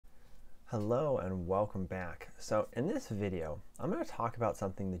Hello and welcome back. So in this video, I'm going to talk about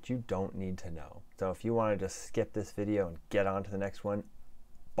something that you don't need to know. So if you want to just skip this video and get on to the next one,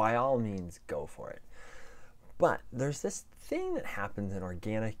 by all means, go for it. But there's this thing that happens in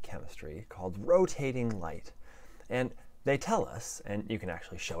organic chemistry called rotating light. And they tell us, and you can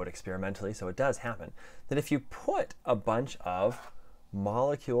actually show it experimentally, so it does happen, that if you put a bunch of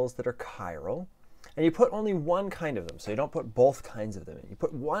molecules that are chiral, and you put only one kind of them, so you don't put both kinds of them in. You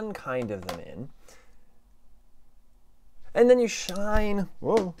put one kind of them in, and then you shine,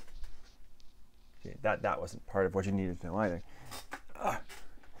 whoa, okay, that wasn't part of what you needed to know either.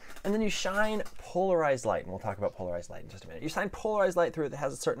 And then you shine polarized light, and we'll talk about polarized light in just a minute. You shine polarized light through it that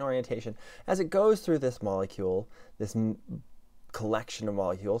has a certain orientation. As it goes through this molecule, this collection of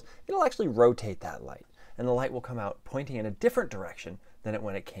molecules, it'll actually rotate that light, and the light will come out pointing in a different direction than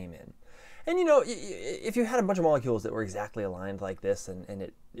when it came in. And you know, if you had a bunch of molecules that were exactly aligned like this and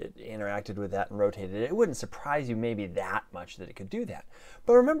it interacted with that and rotated it, it wouldn't surprise you maybe that much that it could do that.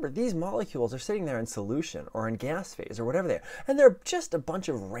 But remember, these molecules are sitting there in solution or in gas phase or whatever they are, and they're just a bunch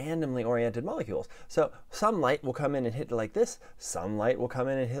of randomly oriented molecules. So some light will come in and hit like this, some light will come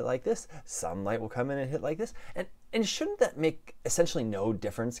in and hit like this, some light will come in and hit like this, and shouldn't that make essentially no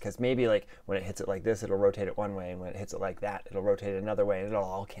difference? Because maybe like when it hits it like this, it'll rotate it one way, and when it hits it like that, it'll rotate it another way, and it'll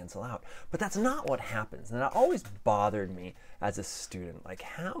all cancel out. But that's not what happens, and that always bothered me as a student. Like,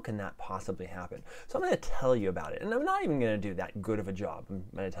 how can that possibly happen? So I'm going to tell you about it, and I'm not even going to do that good of a job. I'm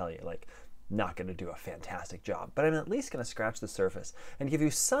going to tell you, like, not going to do a fantastic job, but I'm at least going to scratch the surface and give you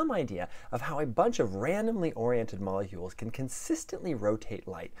some idea of how a bunch of randomly oriented molecules can consistently rotate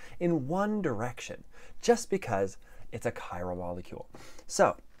light in one direction just because it's a chiral molecule.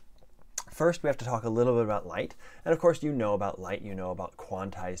 So first we have to talk a little bit about light, and of course you know about light, you know about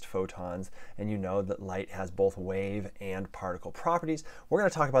quantized photons, and you know that light has both wave and particle properties. We're going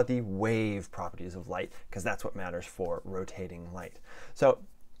to talk about the wave properties of light because that's what matters for rotating light. So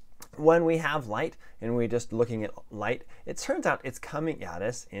when we have light and we're just looking at light, it turns out it's coming at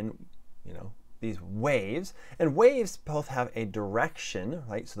us in, you know, these waves. And waves both have a direction,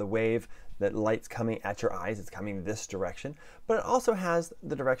 right? So the wave that light's coming at your eyes, it's coming this direction, but it also has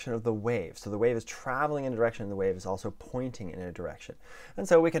the direction of the wave. So the wave is traveling in a direction, and the wave is also pointing in a direction. And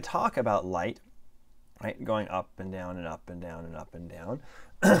so we can talk about light, right, going up and down and up and down and up and down.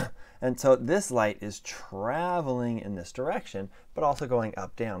 And so this light is traveling in this direction, but also going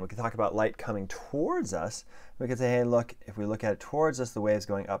up, down. We could talk about light coming towards us. We could say, hey, look, if we look at it towards us, the wave's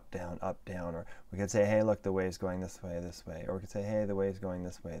going up, down, up, down. Or we could say, hey, look, the wave's going this way, this way. Or we could say, hey, the wave's going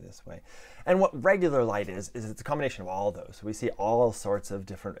this way, this way. And what regular light is it's a combination of all those. So we see all sorts of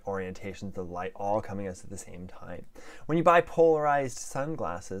different orientations of light all coming at us at the same time. When you buy polarized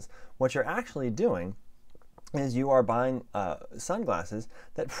sunglasses, what you're actually doing is you are buying sunglasses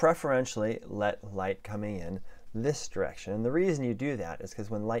that preferentially let light coming in this direction. And the reason you do that is because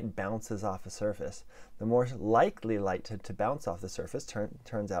when light bounces off a surface, the more likely light to bounce off the surface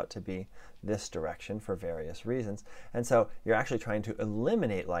turns out to be this direction for various reasons. And so you're actually trying to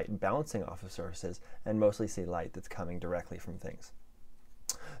eliminate light bouncing off of surfaces and mostly see light that's coming directly from things.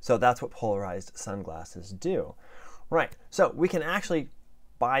 So that's what polarized sunglasses do. Right, so we can actually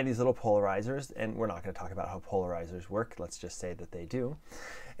buy these little polarizers, and we're not going to talk about how polarizers work. Let's just say that they do.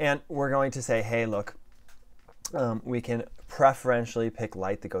 And we're going to say, hey, look, we can preferentially pick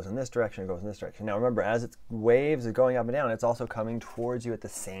light that goes in this direction and goes in this direction. Now remember, as its waves are going up and down, it's also coming towards you at the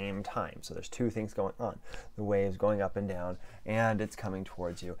same time. So there's two things going on. The waves going up and down, and it's coming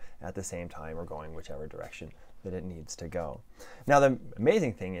towards you at the same time, or going whichever direction that it needs to go. Now the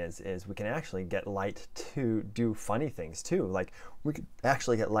amazing thing is we can actually get light to do funny things too. Like we could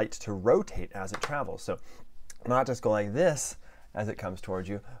actually get light to rotate as it travels. So not just go like this as it comes towards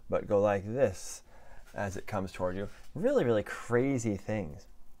you, but go like this as it comes toward you. Really, really crazy things.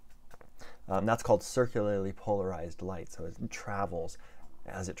 That's called circularly polarized light. So it travels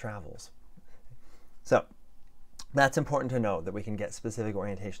as it travels. So that's important to know, that we can get specific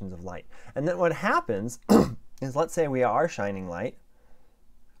orientations of light. And then what happens is, let's say we are shining light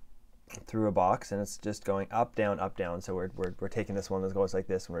through a box, and it's just going up, down, up, down. So we're taking this one that goes like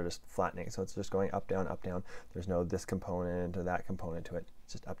this, and we're just flattening it. So it's just going up, down, up, down. There's no this component or that component to it.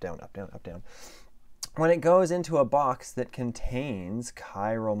 It's just up, down, up, down, up, down. When it goes into a box that contains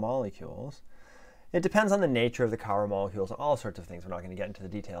chiral molecules, it depends on the nature of the chiral molecules and all sorts of things. We're not going to get into the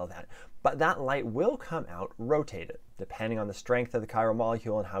detail of that. But that light will come out rotated, depending on the strength of the chiral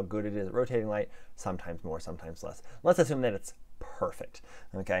molecule and how good it is at rotating light, sometimes more, sometimes less. Let's assume that it's perfect,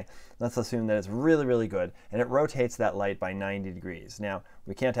 okay? Let's assume that it's really, really good, and it rotates that light by 90 degrees. Now,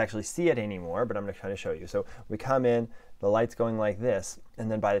 we can't actually see it anymore, but I'm going to try to show you. So we come in the light's going like this, and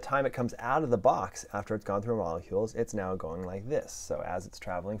then by the time it comes out of the box, after it's gone through molecules, it's now going like this. So as it's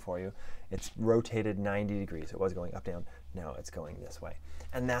traveling for you, it's rotated 90 degrees. It was going up, down. Now it's going this way.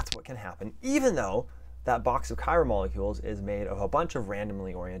 And that's what can happen, even though that box of chiral molecules is made of a bunch of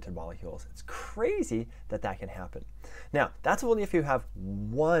randomly oriented molecules. It's crazy that that can happen. Now, that's only if you have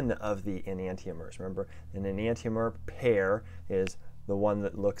one of the enantiomers. Remember, an enantiomer pair is the one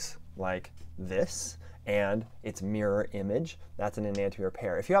that looks like this, and its mirror image, that's an enantiomer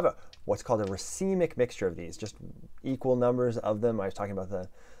pair. If you have what's called a racemic mixture of these, just equal numbers of them, I was talking about the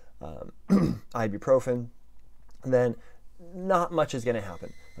ibuprofen, then not much is going to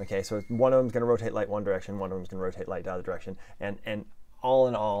happen. Okay, so one of them is going to rotate light one direction, one of them is going to rotate light the other direction, and all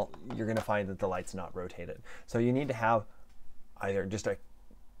in all, you're going to find that the light's not rotated. So you need to have either just a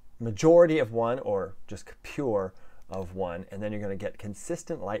majority of one or just pure of one, and then you're going to get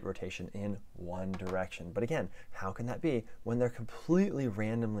consistent light rotation in one direction. But again, how can that be when they're completely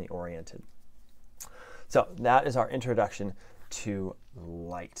randomly oriented? So that is our introduction to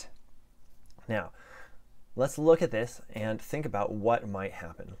light. Now, let's look at this and think about what might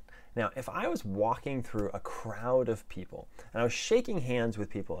happen. Now, if I was walking through a crowd of people and I was shaking hands with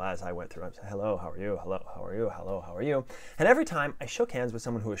people as I went through, I'd say, hello, how are you? Hello, how are you? Hello, how are you? And every time I shook hands with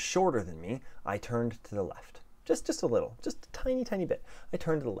someone who was shorter than me, I turned to the left. Just a little, just a tiny, tiny bit. I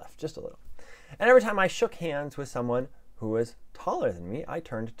turned to the left, just a little. And every time I shook hands with someone who was taller than me, I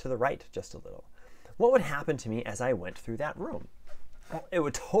turned to the right just a little. What would happen to me as I went through that room? Well, it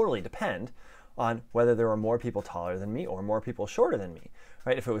would totally depend on whether there were more people taller than me or more people shorter than me.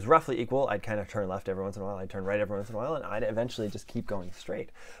 Right? If it was roughly equal, I'd kind of turn left every once in a while, I'd turn right every once in a while, and I'd eventually just keep going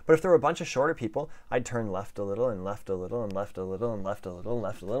straight. But if there were a bunch of shorter people, I'd turn left a little, and left a little, and left a little, and left a little, and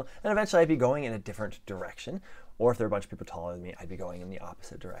left a little, and eventually I'd be going in a different direction. Or if there were a bunch of people taller than me, I'd be going in the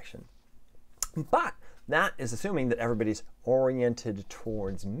opposite direction. But that is assuming that everybody's oriented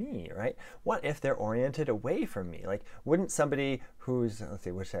towards me, right? What if they're oriented away from me? Like, wouldn't somebody who's, let's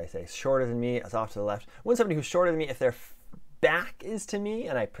see, what should I say, shorter than me is off to the left, wouldn't somebody who's shorter than me, if their back is to me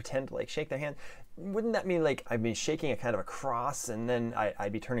and I pretend to like shake their hand, wouldn't that mean like I'd be shaking a kind of a cross and then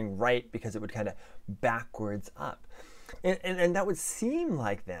I'd be turning right because it would kind of backwards up? And that would seem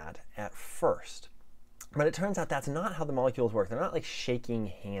like that at first. But it turns out that's not how the molecules work. They're not like shaking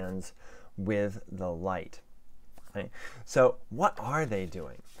hands with the light. Right? So what are they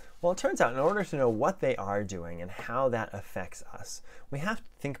doing? Well, it turns out in order to know what they are doing and how that affects us, we have to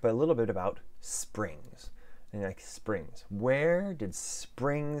think a little bit about springs. And like springs. Where did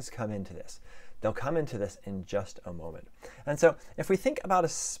springs come into this? They'll come into this in just a moment. And so if we think about a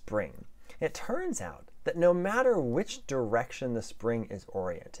spring, it turns out that no matter which direction the spring is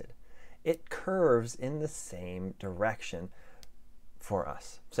oriented, it curves in the same direction for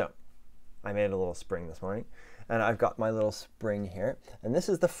us. So I made a little spring this morning, and I've got my little spring here, and this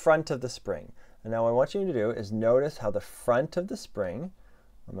is the front of the spring. And now what I want you to do is notice how the front of the spring,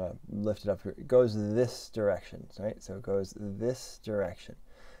 I'm going to lift it up here, it goes this direction, right? So it goes this direction.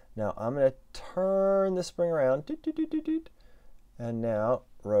 Now I'm going to turn the spring around, and now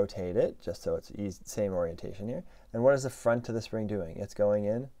rotate it, just so it's easy, same orientation here. And what is the front of the spring doing? It's going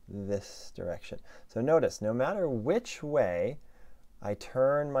in this direction. So notice, no matter which way I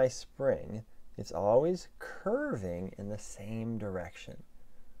turn my spring, it's always curving in the same direction.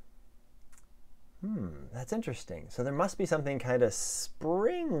 That's interesting. So there must be something kind of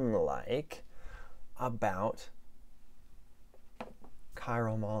spring-like about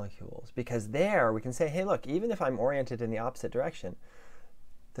chiral molecules, because there we can say, hey, look, even if I'm oriented in the opposite direction,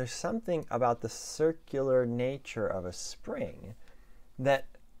 there's something about the circular nature of a spring that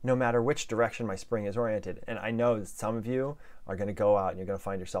no matter which direction my spring is oriented, and I know that some of you are going to go out and you're going to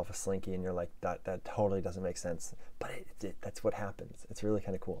find yourself a slinky and you're like, that totally doesn't make sense. But that's what happens. It's really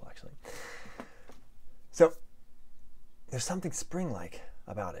kind of cool, actually. So there's something spring-like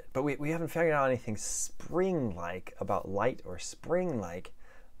about it, but we haven't figured out anything spring-like about light or spring-like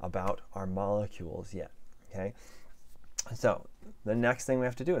about our molecules yet, okay? So the next thing we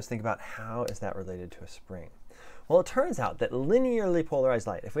have to do is think about how is that related to a spring. Well, it turns out that linearly polarized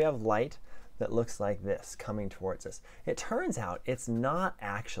light, if we have light that looks like this coming towards us, it turns out it's not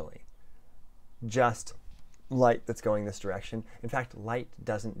actually just light that's going this direction. In fact, light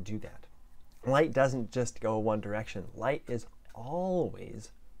doesn't do that. Light doesn't just go one direction. Light is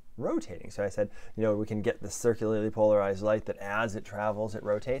always rotating. So I said, you know, we can get the circularly polarized light that as it travels, it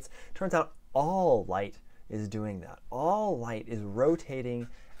rotates. Turns out all light is doing that. All light is rotating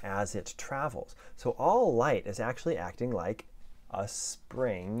as it travels. So all light is actually acting like a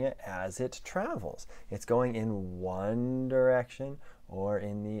spring as it travels. It's going in one direction or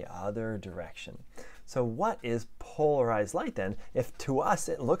in the other direction. So what is polarized light then, if to us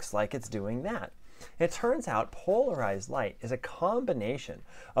it looks like it's doing that? It turns out polarized light is a combination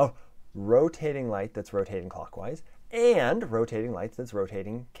of rotating light that's rotating clockwise and rotating light that's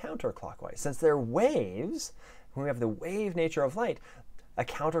rotating counterclockwise. Since they're waves, when we have the wave nature of light, a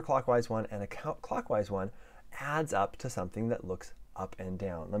counterclockwise one and a clockwise one adds up to something that looks up and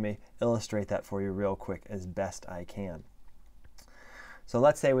down. Let me illustrate that for you real quick as best I can. So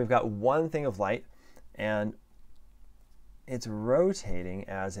let's say we've got one thing of light and it's rotating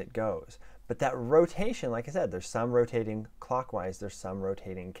as it goes. But that rotation, like I said, there's some rotating clockwise, there's some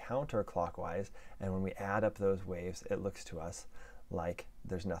rotating counterclockwise, and when we add up those waves, it looks to us like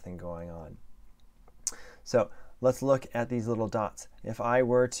there's nothing going on. So let's look at these little dots. If I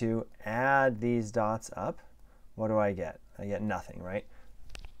were to add these dots up, what do I get? I get nothing, right?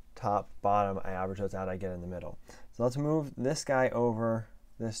 Top, bottom, I average those out, I get in the middle. So let's move this guy over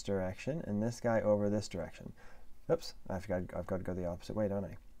this direction and this guy over this direction. Oops, I've got to go the opposite way, don't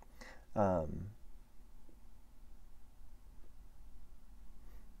I?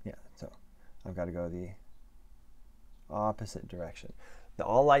 Yeah, so I've got to go the opposite direction.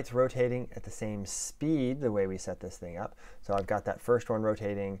 All light's rotating at the same speed the way we set this thing up. So I've got that first one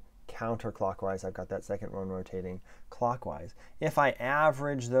rotating counterclockwise. I've got that second one rotating clockwise. If I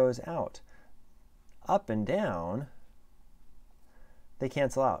average those out, up and down, they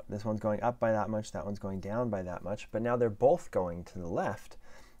cancel out. This one's going up by that much, that one's going down by that much, but now they're both going to the left.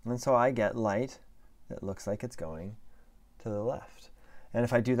 And so I get light that looks like it's going to the left. And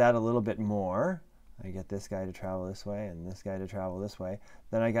if I do that a little bit more, I get this guy to travel this way and this guy to travel this way,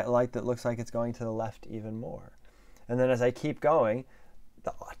 then I get light that looks like it's going to the left even more. And then as I keep going,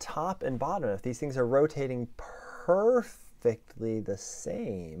 the top and bottom, if these things are rotating perfectly the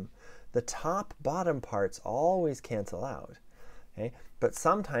same, the top bottom parts always cancel out. Okay? But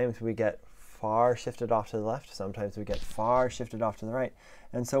sometimes we get far shifted off to the left, sometimes we get far shifted off to the right.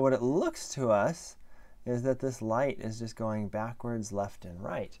 And so what it looks to us is that this light is just going backwards, left, and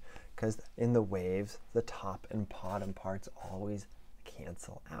right. Because in the waves, the top and bottom parts always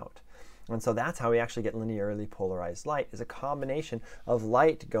cancel out. And so that's how we actually get linearly polarized light, is a combination of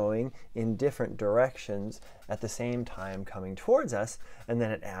light going in different directions at the same time coming towards us, and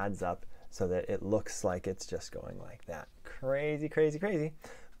then it adds up so that it looks like it's just going like that. Crazy, crazy, crazy.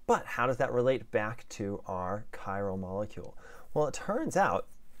 But how does that relate back to our chiral molecule? Well, it turns out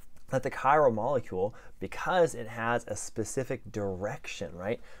that the chiral molecule, because it has a specific direction,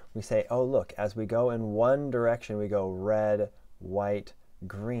 right? We say, oh, look, as we go in one direction, we go red, white,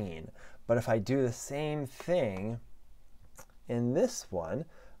 green. But if I do the same thing in this one,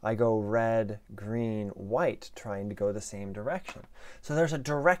 I go red, green, white, trying to go the same direction. So there's a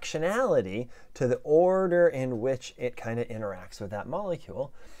directionality to the order in which it kind of interacts with that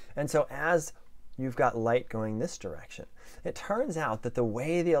molecule. And so as you've got light going this direction, it turns out that the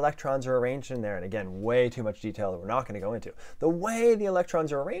way the electrons are arranged in there, and again, way too much detail that we're not going to go into, the way the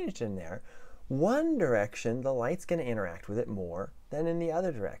electrons are arranged in there, one direction, the light's going to interact with it more than in the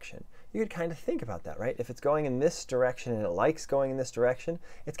other direction. You could kind of think about that, right? If it's going in this direction and it likes going in this direction,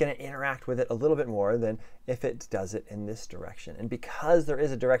 it's going to interact with it a little bit more than if it does it in this direction. And because there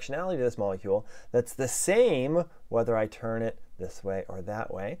is a directionality to this molecule that's the same whether I turn it this way or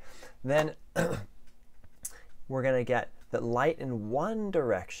that way, then we're going to get that light in one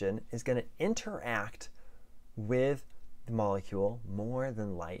direction is going to interact with the molecule more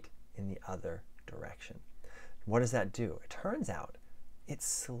than light in the other direction. What does that do? It turns out it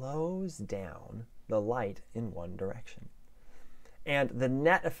slows down the light in one direction. And the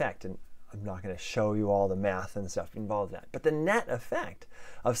net effect, and I'm not going to show you all the math and stuff involved in that, but the net effect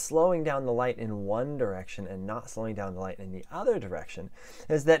of slowing down the light in one direction and not slowing down the light in the other direction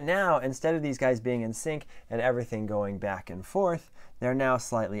is that now, instead of these guys being in sync and everything going back and forth, they're now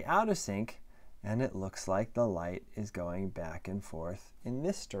slightly out of sync, and it looks like the light is going back and forth in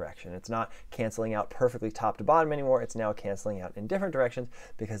this direction. It's not canceling out perfectly top to bottom anymore. It's now canceling out in different directions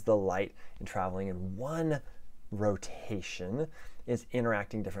because the light in traveling in one rotation is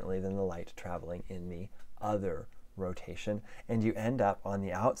interacting differently than the light traveling in the other rotation. And you end up on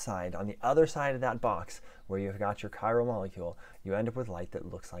the outside, on the other side of that box where you've got your chiral molecule, you end up with light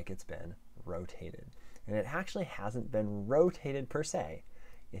that looks like it's been rotated. And it actually hasn't been rotated per se.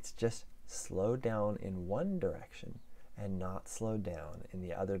 It's just slowed down in one direction and not slowed down in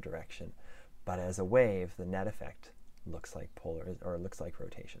the other direction. But as a wave, the net effect looks like looks like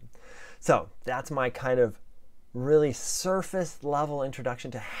rotation. So that's my kind of really surface level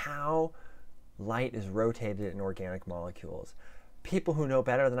introduction to how light is rotated in organic molecules. People who know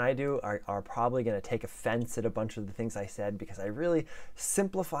better than I do are probably going to take offense at a bunch of the things I said because I really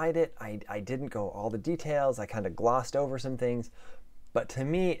simplified it. I didn't go all the details. I kind of glossed over some things. But to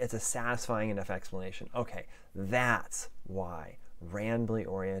me, it's a satisfying enough explanation. Okay, that's why randomly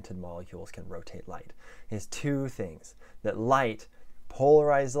oriented molecules can rotate light. Is two things. That light,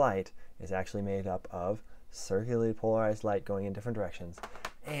 polarized light, is actually made up of circularly polarized light going in different directions.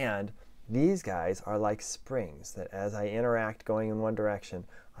 And these guys are like springs that as I interact going in one direction,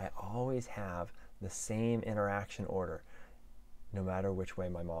 I always have the same interaction order, no matter which way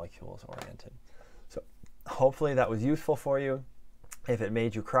my molecule is oriented. So hopefully that was useful for you. If it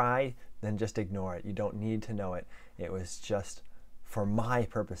made you cry, then just ignore it. You don't need to know it. It was just, for my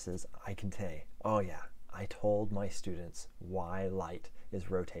purposes, I can say, oh yeah, I told my students why light is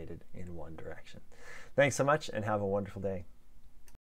rotated in one direction. Thanks so much and have a wonderful day.